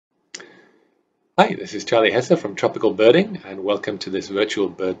Hi, this is Charlie Hesse from Tropical Birding, and welcome to this virtual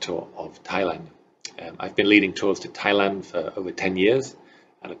bird tour of Thailand. I've been leading tours to Thailand for over 10 years,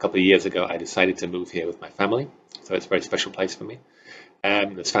 and a couple of years ago I decided to move here with my family, so it's a very special place for me.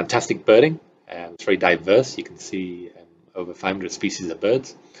 There's fantastic birding, it's very diverse. You can see over 500 species of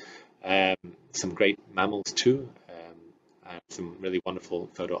birds, um, some great mammals too, and some really wonderful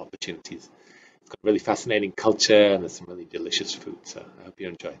photo opportunities. It's got really fascinating culture, and there's some really delicious food, so I hope you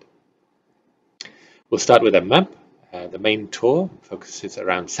enjoy it. We'll start with a map. The main tour focuses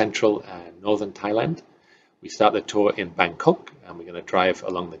around central and northern Thailand. We start the tour in Bangkok, and we're going to drive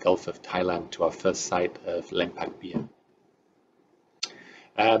along the Gulf of Thailand to our first site of Lempak Bia.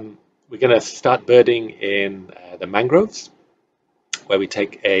 We're going to start birding in the mangroves, where we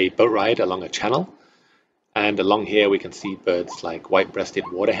take a boat ride along a channel. And along here we can see birds like white-breasted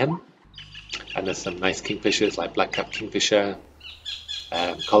waterhen, and there's some nice kingfishers like black-capped kingfisher,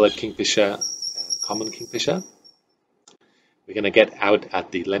 collared kingfisher, common kingfisher. We're going to get out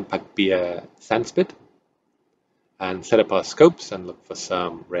at the Lempak Bia sandspit and set up our scopes and look for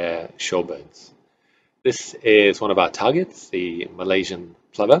some rare shorebirds. This is one of our targets, the Malaysian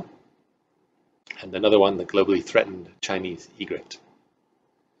plover, and another one, the globally threatened Chinese egret.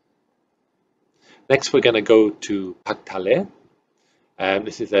 Next, we're going to go to Pak Tale.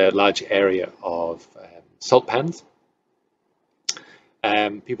 This is a large area of salt pans.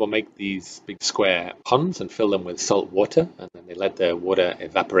 People make these big square ponds and fill them with salt water, and then they let the water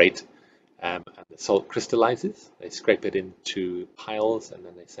evaporate and the salt crystallizes. They scrape it into piles and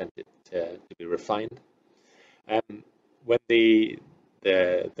then they send it to be refined. When the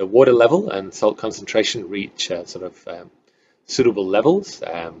water level and salt concentration reach suitable levels,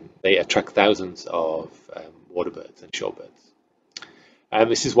 they attract thousands of water birds and shorebirds.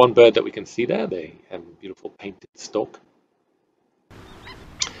 This is one bird that we can see there, the beautiful painted stork.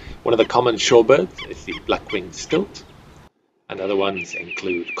 One of the common shorebirds is the black-winged stilt, and other ones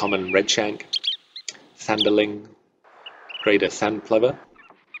include common redshank, sanderling, greater sand plover,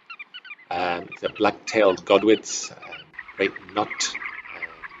 the black-tailed godwits, great knot,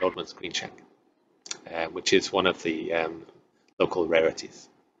 Nordmann's greenshank, which is one of the local rarities.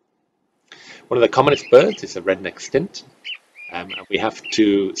 One of the commonest birds is a redneck stint, and we have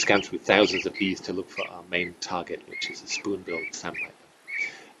to scan through thousands of these to look for our main target, which is a spoon-billed sandpiper.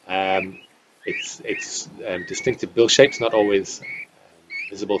 Its distinctive bill shape's not always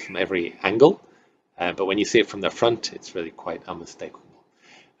visible from every angle, but when you see it from the front, it's really quite unmistakable.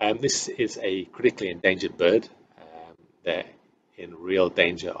 This is a critically endangered bird. They're in real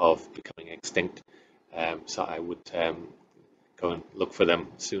danger of becoming extinct, so I would go and look for them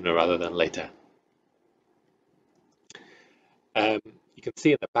sooner rather than later. You can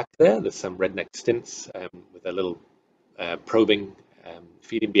see in the back there's some redneck stints with a little probing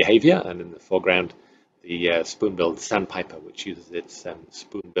feeding behavior, and in the foreground the spoon-billed sandpiper, which uses its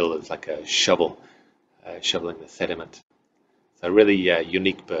spoon bill as like a shovel, shoveling the sediment. It's a really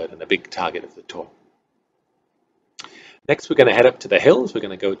unique bird and a big target of the tour. Next, we're going to head up to the hills. We're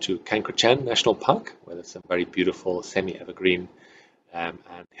going to go to Kankrachan National Park, where there's some very beautiful semi-evergreen and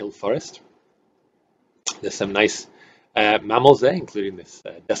hill forest. There's some nice mammals there, including this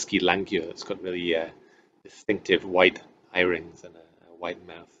dusky langur that's got really distinctive white eye rings and a white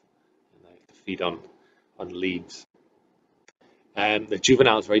mouth, and they have to feed on leaves. The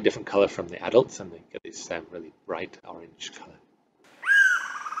juvenile is a very different color from the adults, and they get this really bright orange color.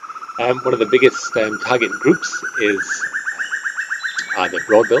 One of the biggest target groups are the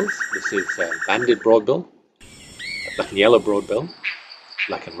broadbills. This is banded broadbill, black and yellow broadbill,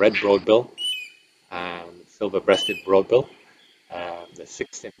 black and red broadbill, and silver-breasted broadbill. There's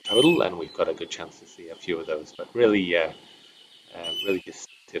 6 in total, and we've got a good chance to see a few of those, but really really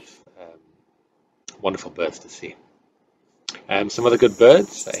distinctive, wonderful birds to see. Some other good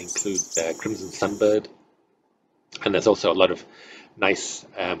birds include crimson sunbird, and there's also a lot of nice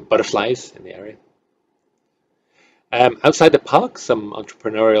butterflies in the area. Outside the park, some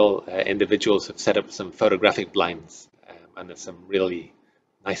entrepreneurial individuals have set up some photographic blinds, and there's some really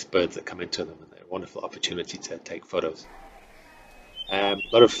nice birds that come into them, and they're a wonderful opportunity to take photos. A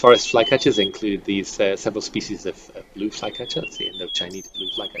lot of forest flycatchers include these several species of blue flycatcher. That's the Indo-Chinese blue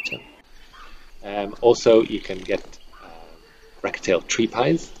flycatcher. Also, you can get racket-tailed tree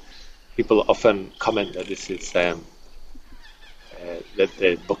pies. People often comment that this is that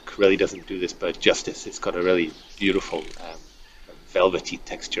the book really doesn't do this bird justice. It's got a really beautiful velvety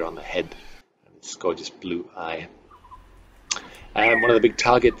texture on the head and this gorgeous blue eye. One of the big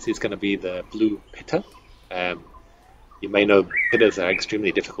targets is going to be the blue pitta. You may know pittas are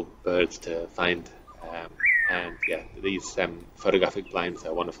extremely difficult birds to find And yeah, these photographic blinds are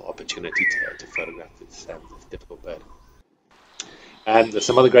a wonderful opportunity to photograph this difficult bird. And there's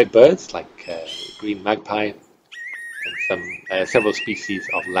some other great birds like green magpie and several species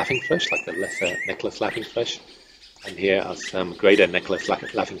of laughingthrush, like the lesser necklace laughingthrush. And here are some greater necklace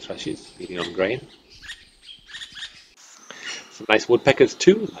laughingthrushes feeding on grain. Some nice woodpeckers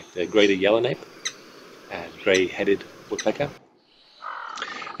too, like the greater yellownape and grey-headed woodpecker.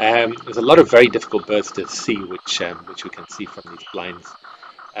 There's a lot of very difficult birds to see, which we can see from these blinds,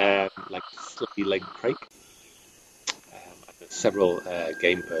 like slippy-legged crake. And there's several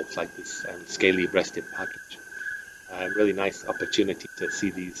game birds like this scaly-breasted partridge. Really nice opportunity to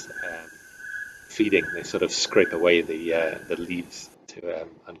see these feeding. They sort of scrape away the leaves to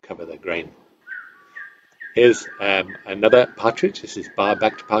uncover the grain. Here's another partridge. This is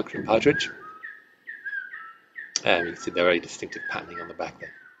bar-backed partridge. You can see the very distinctive patterning on the back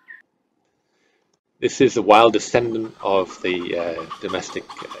there. This is a wild descendant of the domestic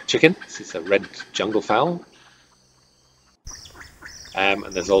chicken. This is a red jungle fowl. And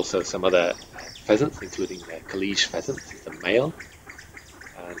there's also some other pheasants, including the Kalige pheasant. This is the male,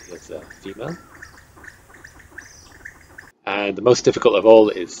 and here's a female. And the most difficult of all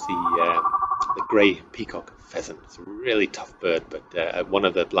is the grey peacock pheasant. It's a really tough bird, but one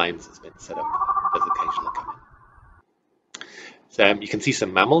of the blinds has been set up and does occasionally come in. So you can see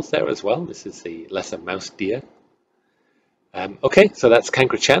some mammals there as well. This is the lesser mouse deer. Okay, so that's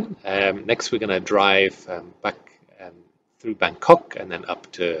Kankrachan. Next we're going to drive back through Bangkok and then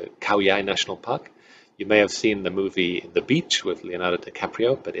up to Khao Yai National Park. You may have seen the movie The Beach with Leonardo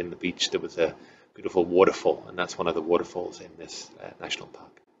DiCaprio, but in The Beach there was a beautiful waterfall, and that's one of the waterfalls in this national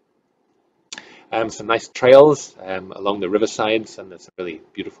park. Some nice trails along the riversides, and there's a really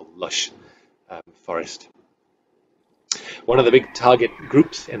beautiful lush forest. One of the big target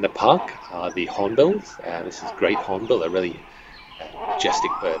groups in the park are the hornbills. This is great hornbill, a really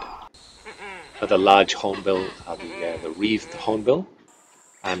majestic bird. Other large hornbill are the wreathed hornbill,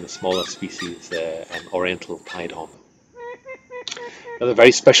 and the smaller species, oriental pied hornbill. Another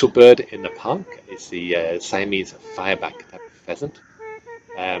very special bird in the park is the Siamese fireback type of pheasant.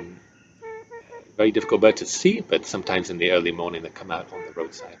 Very difficult bird to see, but sometimes in the early morning they come out on the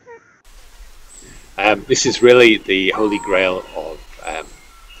roadside. This is really the holy grail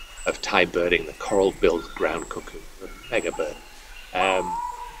of Thai birding, the coral-billed ground cuckoo, a mega bird.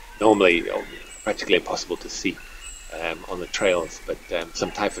 Normally practically impossible to see on the trails, but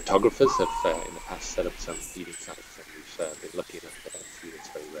some Thai photographers have in the past set up some feeding sites, and we've been lucky enough to see this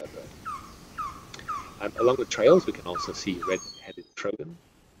very rare bird. Along the trails we can also see red-headed trogon.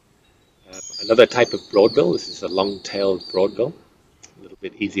 Another type of broadbill. This is a long-tailed broadbill, a little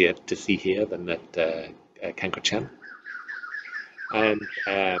bit easier to see here than at Kankrachan. And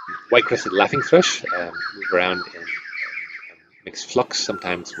white-crested laughingthrush move around in mixed flocks,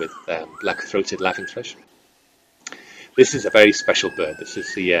 sometimes with black-throated laughingthrush. This is a very special bird. This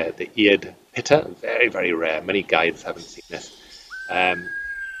is the eared pitta, very, very rare. Many guides haven't seen this.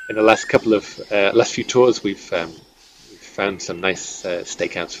 In the last few tours, we've found some nice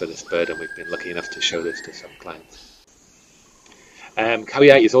stakeouts for this bird, and we've been lucky enough to show this to some clients. Khao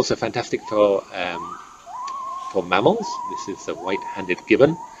Yai is also fantastic for mammals. This is a white-handed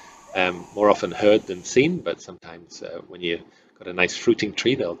gibbon, more often heard than seen, but sometimes when you've got a nice fruiting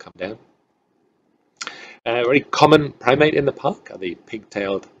tree, they'll come down. A very common primate in the park are the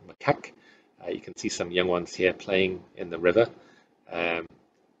pig-tailed macaque. You can see some young ones here playing in the river.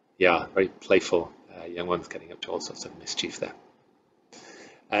 Yeah, very playful young ones getting up to all sorts of mischief there.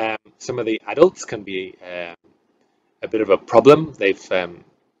 Some of the adults can be a bit of a problem. They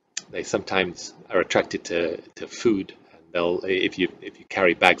sometimes are attracted to food, and they'll if you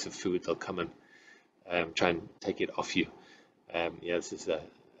carry bags of food, they'll come and try and take it off you. Yeah, this is a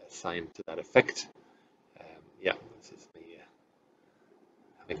sign to that effect. Yeah, this is me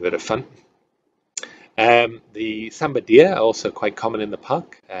having a bit of fun. The samba deer are also quite common in the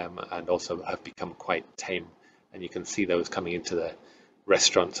park, and also have become quite tame, and you can see those coming into the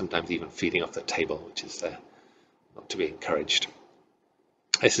restaurant, sometimes even feeding off the table, which is not to be encouraged.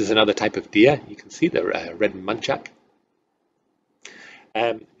 This is another type of deer. You can see the red muntjac.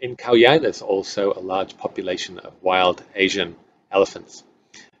 In Khao Yai, there's also a large population of wild Asian elephants.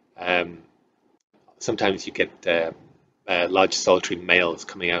 Sometimes you get large solitary males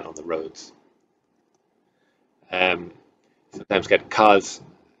coming out on the roads. Sometimes get cars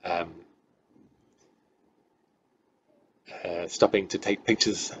stopping to take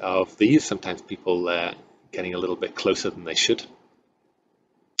pictures of these. Sometimes people getting a little bit closer than they should.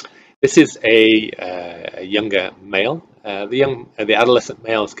 This is a younger male. The adolescent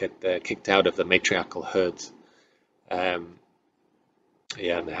males get kicked out of the matriarchal herds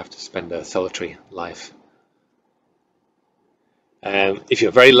Yeah, and they have to spend a solitary life. If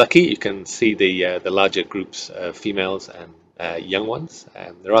you're very lucky, you can see the larger groups of females and young ones.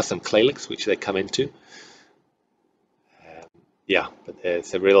 There are some claylix which they come into. Yeah, but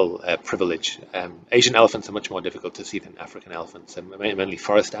it's a real privilege. Asian elephants are much more difficult to see than African elephants, and mainly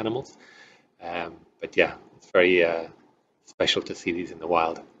forest animals. But yeah, it's very special to see these in the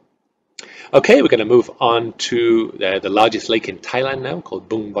wild. Okay, we're going to move on to the largest lake in Thailand now, called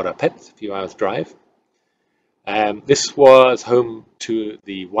Bung Boraphet, a few hours drive. This was home to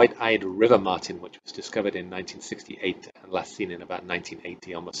the white-eyed river martin, which was discovered in 1968 and last seen in about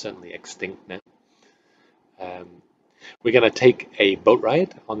 1980, almost certainly extinct now. We're going to take a boat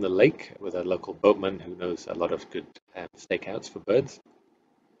ride on the lake with a local boatman who knows a lot of good stakeouts for birds.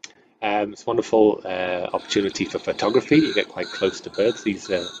 It's a wonderful opportunity for photography. You get quite close to birds.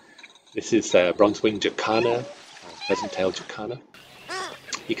 This is bronze-winged jacana, pheasant-tailed jacana.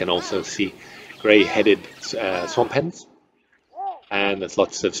 You can also see grey-headed swamp hens, and there's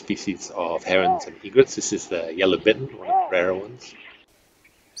lots of species of herons and egrets. This is the yellow-bitten, one of the rarer ones.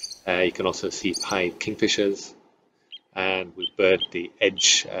 You can also see pied kingfishers, and we bird the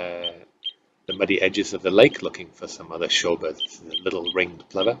muddy edges of the lake looking for some other shorebirds. This is a little ringed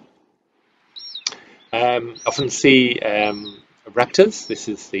plover. Often see raptors. This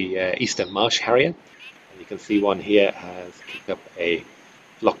is the eastern marsh harrier. And you can see one here has kicked up a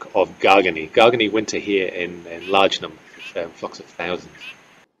flock of gargany. Gargany winter here in large numbers, flocks of thousands.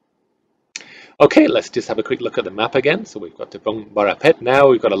 Okay, let's just have a quick look at the map again. So we've got to Bung Boraphet now.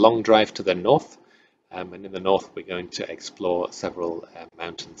 We've got a long drive to the north. And in the north, we're going to explore several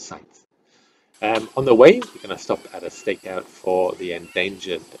mountain sites. On the way, we're going to stop at a stakeout for the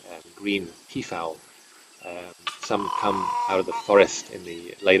endangered green peafowl. Some come out of the forest in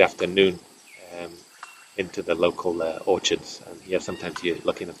the late afternoon into the local orchards, and here sometimes you're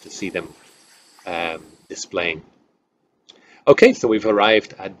lucky enough to see them displaying. Okay, so we've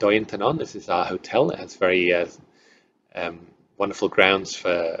arrived at Doyentenon. This is our hotel. It has very wonderful grounds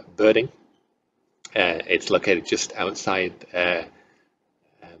for birding. It's located just outside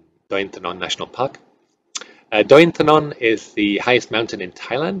Doyentenon National Park. Doyentenon is the highest mountain in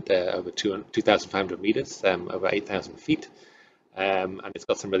Thailand, over 2,500 meters, over 8,000 feet, and it's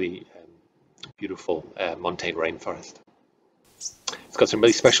got some really beautiful montane rainforest. It's got some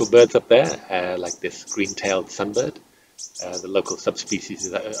really special birds up there, like this green-tailed sunbird. The local subspecies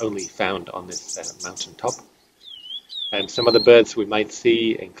is only found on this mountain top. Some other birds we might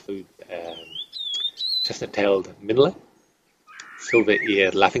see include chestnut-tailed minler,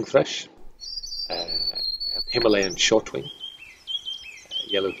 silver-eared laughing thrush, Himalayan shortwing,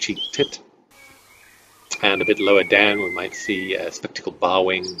 yellow-cheeked tit, and a bit lower down we might see spectacled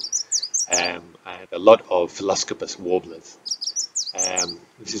barwing and a lot of Philoscopus warblers.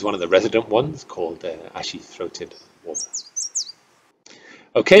 This is one of the resident ones called ashy-throated warbler.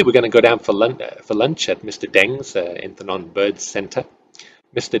 Okay, we're going to go down for lunch at Mr. Deng's in Thenon Bird Centre.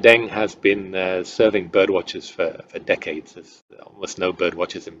 Mr. Deng has been serving birdwatchers for decades. There's almost no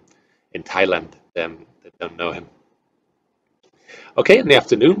birdwatchers in Thailand that don't know him. Okay, in the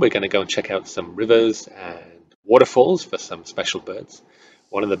afternoon we're going to go and check out some rivers and waterfalls for some special birds.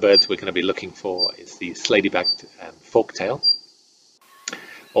 One of the birds we're going to be looking for is the slady-backed forktail,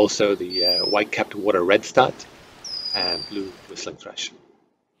 also the white-capped water redstart and blue whistling thrush.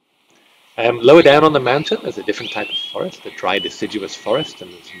 Lower down on the mountain there's a different type of forest, a dry deciduous forest,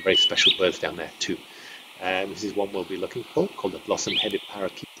 and there's some very special birds down there too. This is one we'll be looking for, called the blossom-headed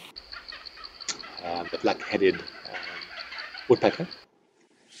parakeet, the black-headed woodpecker,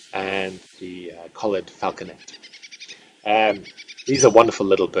 and the collared falconet. These are wonderful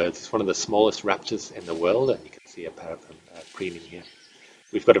little birds. It's one of the smallest raptors in the world, and you can see a pair of them preening here.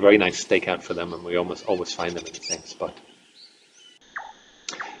 We've got a very nice stakeout for them, and we almost always find them in the same spot.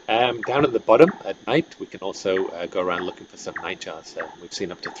 Down at the bottom at night, we can also go around looking for some nightjars. We've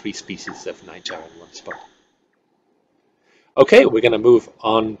seen up to 3 species of nightjar in one spot. Okay, we're going to move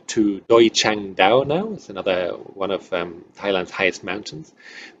on to Doi Chang Dao now. It's another one of Thailand's highest mountains.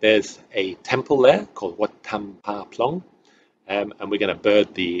 There's a temple there called Wat Tham Pa Plong, and we're going to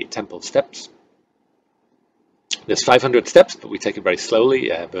bird the temple steps. There's 500 steps, but we take it very slowly,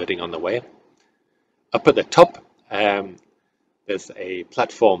 birding on the way. Up at the top, there's a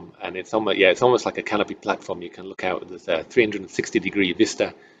platform, and it's almost like a canopy platform. You can look out. There's a 360-degree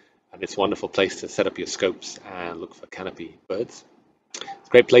vista, and it's a wonderful place to set up your scopes and look for canopy birds. It's a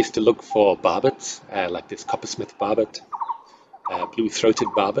great place to look for barbets, like this coppersmith barbet, blue-throated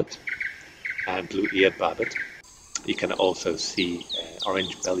barbet, and blue-eared barbet. You can also see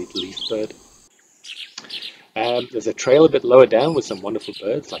orange-bellied leaf bird. There's a trail a bit lower down with some wonderful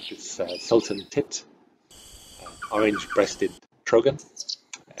birds like this sultan tit, orange-breasted trogon,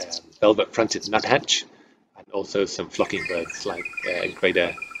 velvet-fronted nuthatch, and also some flocking birds like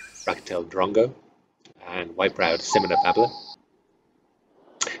greater black-tailed drongo and white-browed simina babbler.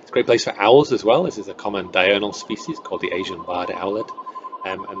 It's a great place for owls as well. This is a common diurnal species called the Asian barred owlet,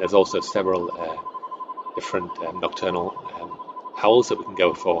 and there's also several different nocturnal owls that we can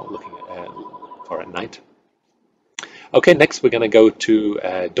go for looking for at night. Okay, next we're going to go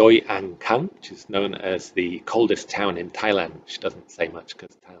to Doi Ang Khang, which is known as the coldest town in Thailand, which doesn't say much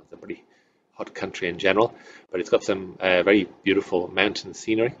because Thailand's a pretty hot country in general, but it's got some very beautiful mountain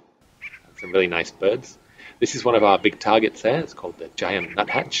scenery and some really nice birds. This is one of our big targets there. It's called the giant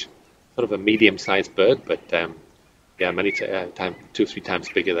nuthatch, sort of a medium-sized bird, but yeah, many times, 2 or 3 times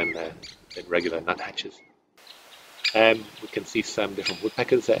bigger than regular nuthatches. We can see some different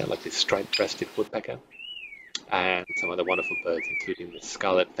woodpeckers there, like this striped-breasted woodpecker, and some other wonderful birds, including the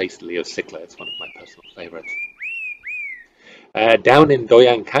scarlet-faced Leo cichla. It's one of my personal favorites. Down in Doi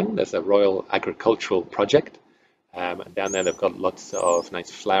Ang Khang, there's a royal agricultural project, and down there they've got lots of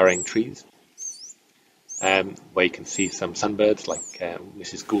nice flowering trees, where you can see some sunbirds like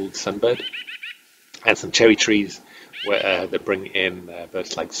Mrs. Gould's sunbird, and some cherry trees where they bring in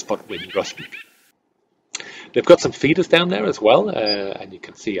birds like spot-winged grosbeak. They've got some feeders down there as well, and you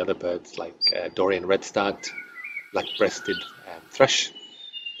can see other birds like Dorian redstart, black-breasted thrush,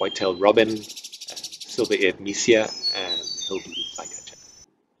 white-tailed robin, silver-eared mesia, and hill-blue flycatcher.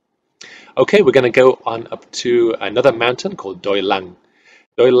 Okay, we're going to go on up to another mountain called Doi Lang.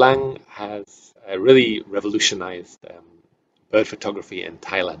 Doi Lang has really revolutionized bird photography in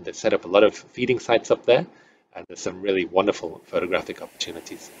Thailand. They've set up a lot of feeding sites up there, and there's some really wonderful photographic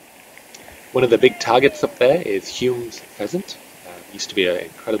opportunities. One of the big targets up there is Hume's pheasant. It used to be an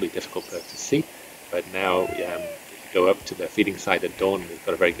incredibly difficult bird to see, but now if you go up to the feeding site at dawn, you've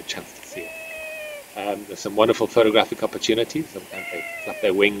got a very good chance to see it. There's some wonderful photographic opportunities. Sometimes they flap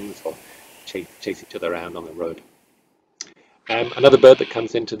their wings or chase each other around on the road. Another bird that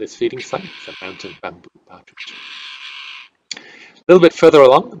comes into this feeding site is a mountain bamboo partridge. A little bit further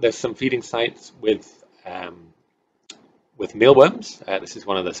along, there's some feeding sites with mealworms. This is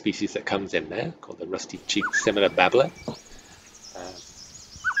one of the species that comes in there, called the rusty-cheeked simina babbler.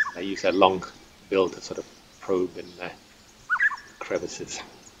 They use their long bill to sort of probe in crevices.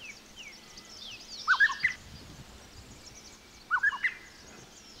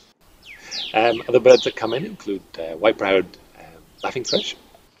 Other birds that come in include white-browed laughing thrush,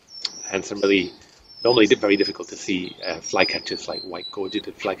 and some really normally very difficult to see flycatchers like white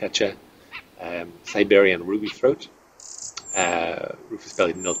gorgeted flycatcher, Siberian ruby throat,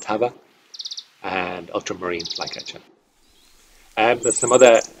 rufous-bellied niltava, and ultramarine flycatcher. There's some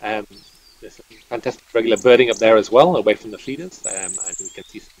other there's some fantastic regular birding up there as well, away from the feeders, and we can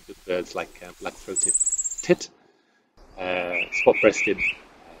see some good birds like black-throated tit, spot-breasted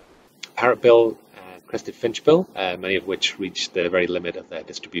parrotbill, and crested finchbill, many of which reach the very limit of their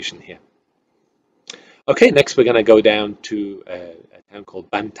distribution here. Okay, next we're going to go down to a town called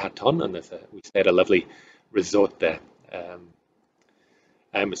Ban Taton, and we stay at a lovely resort there.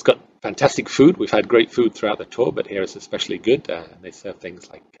 It's got fantastic food. We've had great food throughout the tour, but here it's especially good. They serve things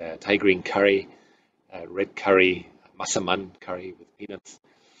like Thai green curry, red curry, masaman curry with peanuts,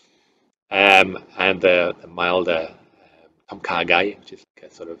 and the milder tom kha gai, which is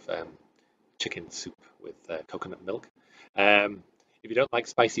like a sort of chicken soup with coconut milk. If you don't like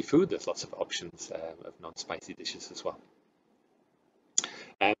spicy food, there's lots of options of non-spicy dishes as well.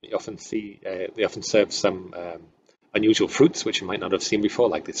 You often see they often serve some unusual fruits which you might not have seen before,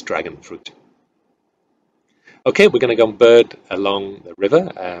 like this dragon fruit. Okay, we're going to go and bird along the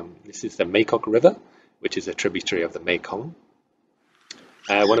river. This is the Mekong River, which is a tributary of the Mekong.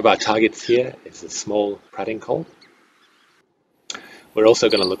 One of our targets here is a small pratinkhole. We're also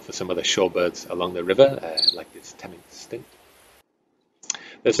going to look for some other shorebirds along the river, like this temming stint.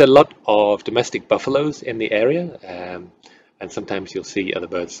 There's a lot of domestic buffaloes in the area, and sometimes you'll see other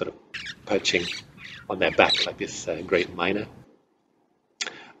birds sort of perching on their back, like this great myna.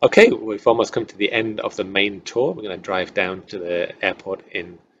 Okay, we've almost come to the end of the main tour. We're going to drive down to the airport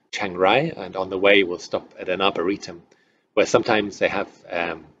in Chiang Rai, and on the way we'll stop at an arboretum, where sometimes they have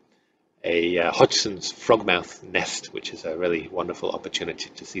a Hodgson's frogmouth nest, which is a really wonderful opportunity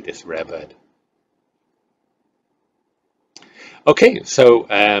to see this rare bird. Okay, so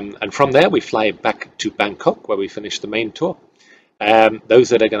and from there we fly back to Bangkok, where we finish the main tour. Those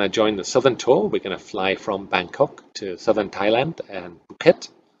that are going to join the southern tour, we're going to fly from Bangkok to southern Thailand and Phuket.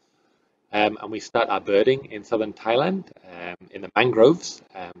 And we start our birding in southern Thailand in the mangroves.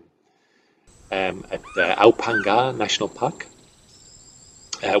 at Aupangar National Park.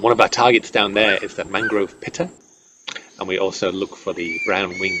 One of our targets down there is the mangrove pitta, and we also look for the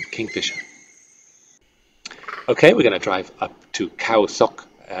brown-winged kingfisher. Okay, we're going to drive up to Khao Sok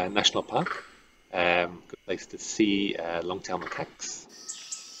National Park. Good place to see long-tailed macaques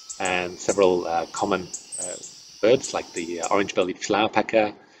and several common birds like the orange-bellied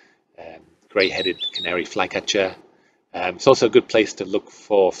flowerpecker, grey-headed canary flycatcher. It's also a good place to look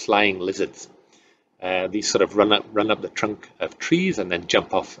for flying lizards. These sort of run up the trunk of trees and then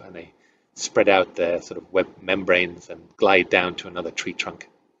jump off, and they spread out their sort of web membranes and glide down to another tree trunk.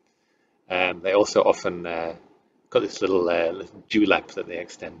 They also often got this little dewlap that they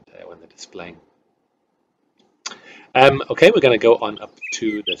extend when they're displaying. Okay, we're going to go on up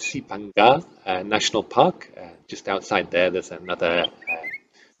to the Sipanga National Park. Just outside there, there's another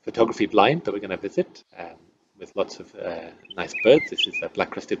photography blind that we're going to visit with lots of nice birds. This is a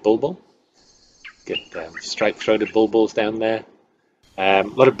black-crested bulbul. Get striped-throated bulbuls down there. A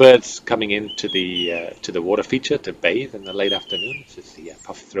lot of birds coming into the water feature to bathe in the late afternoon. This is the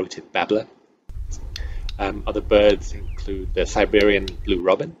puff-throated babbler. Other birds include the Siberian blue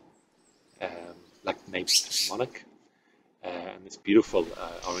robin, black-naped monarch, and this beautiful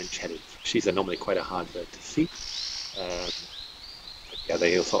orange-headed. These are normally quite a hard bird to see. But yeah,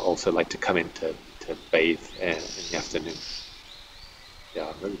 they also like to come in to bathe in the afternoon.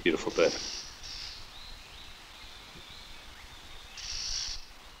 Yeah, really beautiful bird.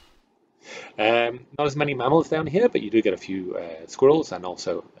 Not as many mammals down here, but you do get a few squirrels and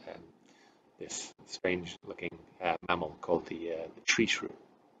also this strange-looking mammal called the tree shrew.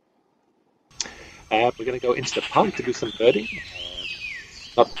 We're going to go into the park to do some birding.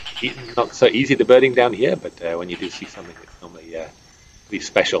 Not so easy the birding down here, but when you do see something, it's normally pretty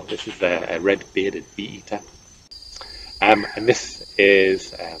special. This is a red-bearded bee-eater. And this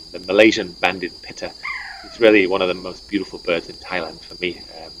is the Malaysian banded pitta. It's really one of the most beautiful birds in Thailand for me.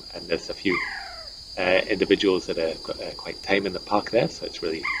 And there's a few individuals that are quite tame in the park there, so it's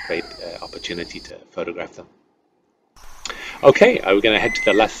really a great opportunity to photograph them. Okay, we're going to head to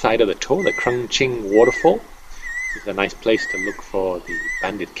the last side of the tour, the Krung Ching waterfall. This is a nice place to look for the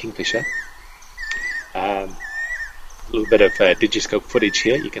banded kingfisher. A little bit of digiscope footage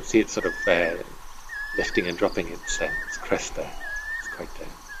here. You can see it sort of lifting and dropping its crest there. It's quite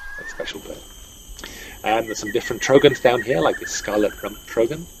a special bird. There's some different trogons down here, like this scarlet rump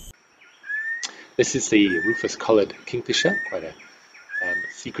trogon. This is the rufous-collared kingfisher, quite a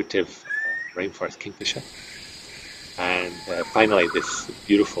secretive rainforest kingfisher. And finally, this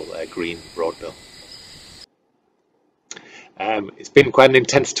beautiful green broadbill. It's been quite an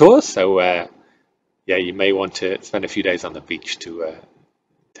intense tour, so yeah, you may want to spend a few days on the beach to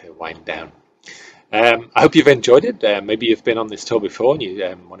wind down. I hope you've enjoyed it. Maybe you've been on this tour before and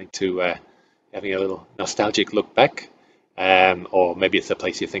you're wanting to having a little nostalgic look back, or maybe it's a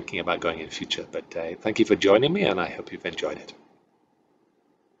place you're thinking about going in the future. But thank you for joining me, and I hope you've enjoyed it.